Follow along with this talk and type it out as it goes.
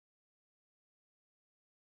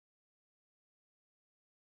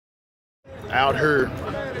out here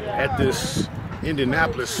at this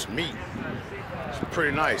Indianapolis meet. It's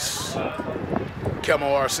pretty nice. Camo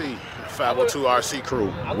RC, 502 RC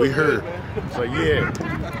crew. We here. So yeah,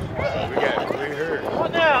 we here.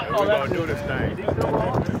 We're gonna do this thing.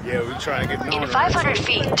 Yeah, we're trying to get known. In 500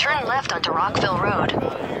 feet, turn left onto Rockville Road.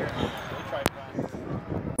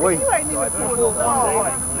 Wait. You ain't even pulled those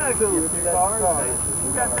off. That's cool. You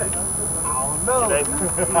got that. I don't know.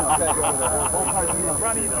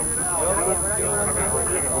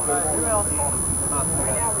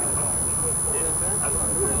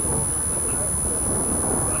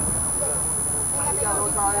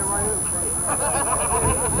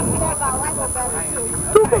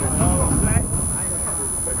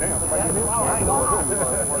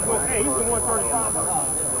 Hey, he's the 135.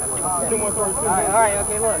 Alright,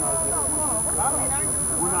 okay, look.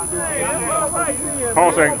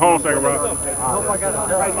 Hold on a second, bro.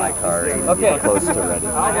 Okay. Close to ready.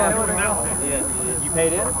 Yeah. You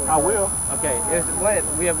paid in? I will. Okay,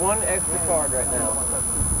 we have one extra card right now.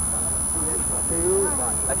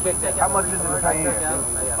 How much is it to pay in?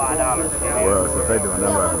 $5. Well, so they doing that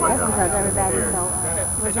right That's because everybody's so,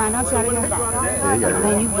 we're trying not to shut it down.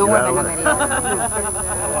 Then you don't work on nobody else.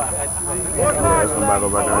 Yeah, somebody go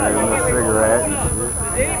back there and get a cigarette.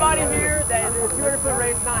 Anybody here that is a 200-foot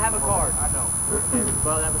race not have a card? I know.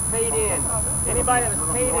 Well, that was paid in. Anybody that was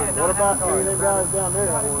paid in and not have a card? What about the guys down there?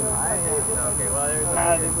 Okay, well, there's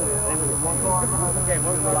one card. Okay,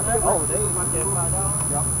 one card. Oh, they get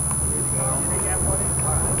 $5. Yep.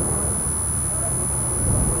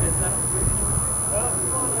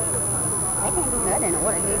 I can't do nothing in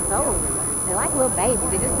order to get sold. They're like little babies.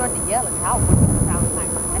 They just start to yell and talk.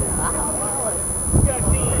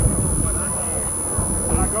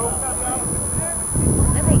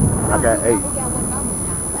 I got 8.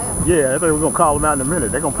 Yeah, I think we're going to call them out in a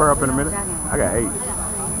minute. They're going to pair up in a minute. I got 8. I'm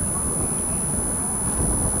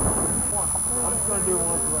just going to do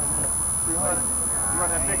one right now. You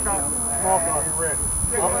want that big car? Small car, you ready?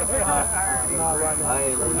 Not right now.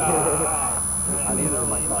 I need it on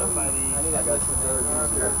my phone. I got some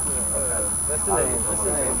That's the name. That's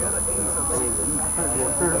the name.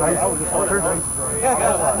 I was just on Thursday.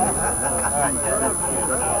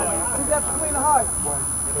 Who's got the Queen of Hearts?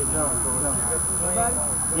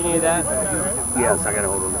 You need that? Yes, I got to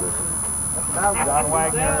hold on to this. John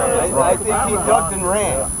Wagner. I think he ducked and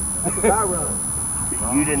ran.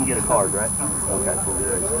 You didn't get a card, right? Okay.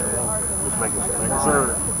 Just making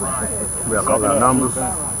sure. We got to call out numbers.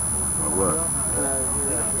 Or what?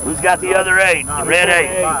 Who's got the other 8? The red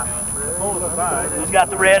 8. Who's got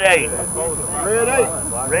the red 8? Red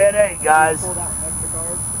 8. Red 8, guys.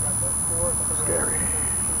 Scary.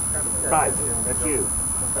 Right, that's you.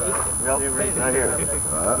 Nope, right here.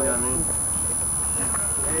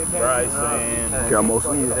 Bryce and Camo. All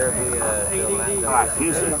right,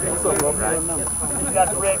 Houston. Who's got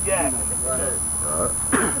the red jack?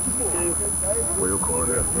 Wheel card.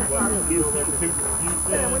 Houston.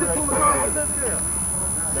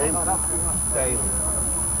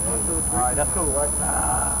 Alright, that's cool, right?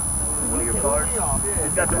 One of your cards.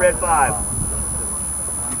 Who's got the red 5?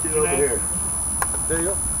 You two over here. There you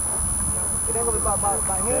go. It ain't gonna be by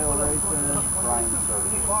hand.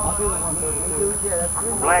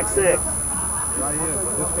 Black 6. Right here.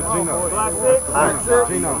 This for Gino. Black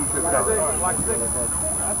 6? Gino. Black 6.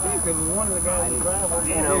 I think it was one of the guys who drive.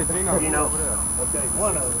 Gino. Okay,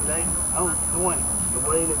 one of them. Name? Oh, Dwayne.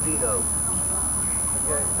 Dwayne and Gino.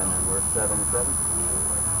 Okay. And then we're 7-7.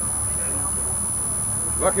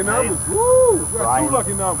 Lucky numbers. Woo! We got Brian, 2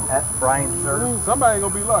 lucky numbers. Brian, sir. Somebody ain't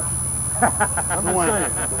gonna be lucky. I'm just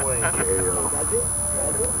saying.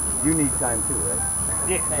 You need time too, right?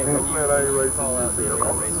 Yeah. Hey, I'm glad I ain't racing. I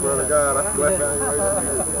swear to God, I'm glad I ain't racing.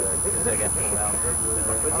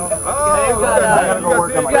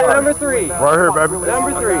 You got number 3. Right here, baby.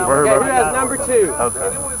 Number 3. Right here, Okay, who baby. has number 2? Okay.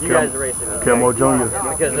 You guys are racing. Camo Jr.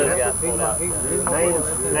 Because those got pulled out.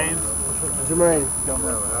 Names. Jermaine.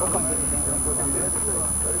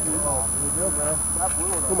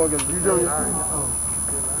 Come on, get you Junior.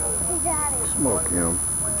 Smoke him.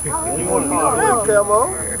 Camo.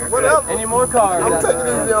 What up? Any more cars? I'm taking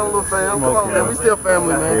this young little fam. Come on, man. We still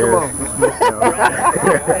family, man. Come on.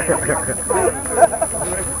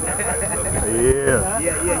 Yeah.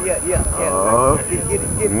 Yeah.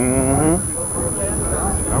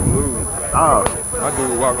 I'm losing. Oh. I do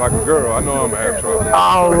walk like a girl. I know I'm gonna have trouble.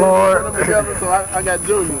 Oh, Lord. So I got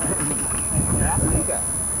Junior.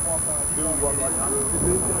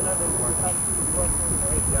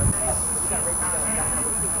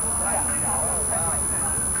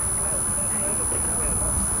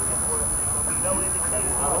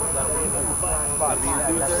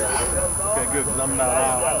 Okay, good, because I'm not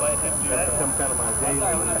out. That's some kind of my daily.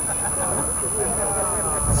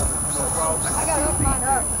 I got to hook mine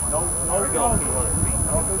up.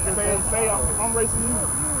 I'm racing you.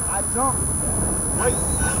 I jump. Wait.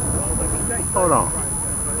 Hold on.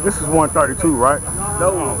 This is 132, right?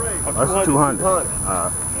 No, That's 200.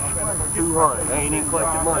 200. They ain't even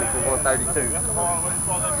collected money for 132.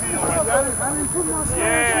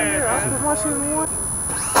 Yeah, I put my shit in one.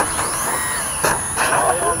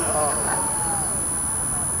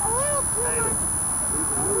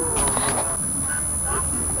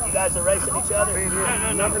 You guys are racing each other?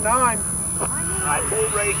 Number 9. Alright, bull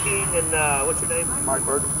racing and what's your name? Mike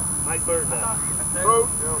Burton. Mike Burton.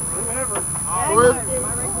 Whoever.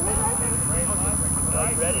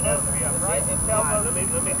 You ready now? Let me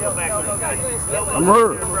go back to this guy. I'm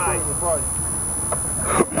heard.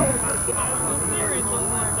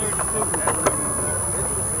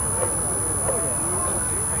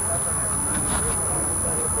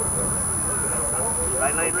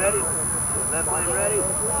 Right lane ready? Left lane ready?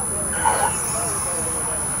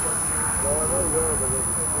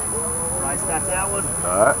 Right, got that one.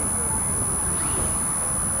 Alright.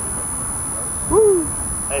 Woo.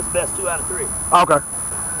 Hey, it's best 2 out of 3. Okay.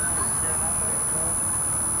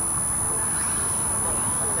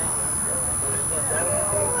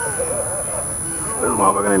 This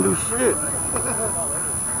motherfucker ain't do shit.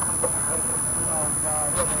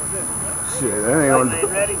 Shit, that ain't gonna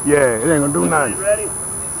do. Yeah, it ain't gonna do nothing. Ready?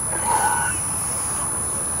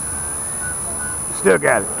 Still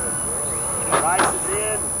got it. Rice is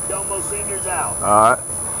in, Domo Senior's out. Alright.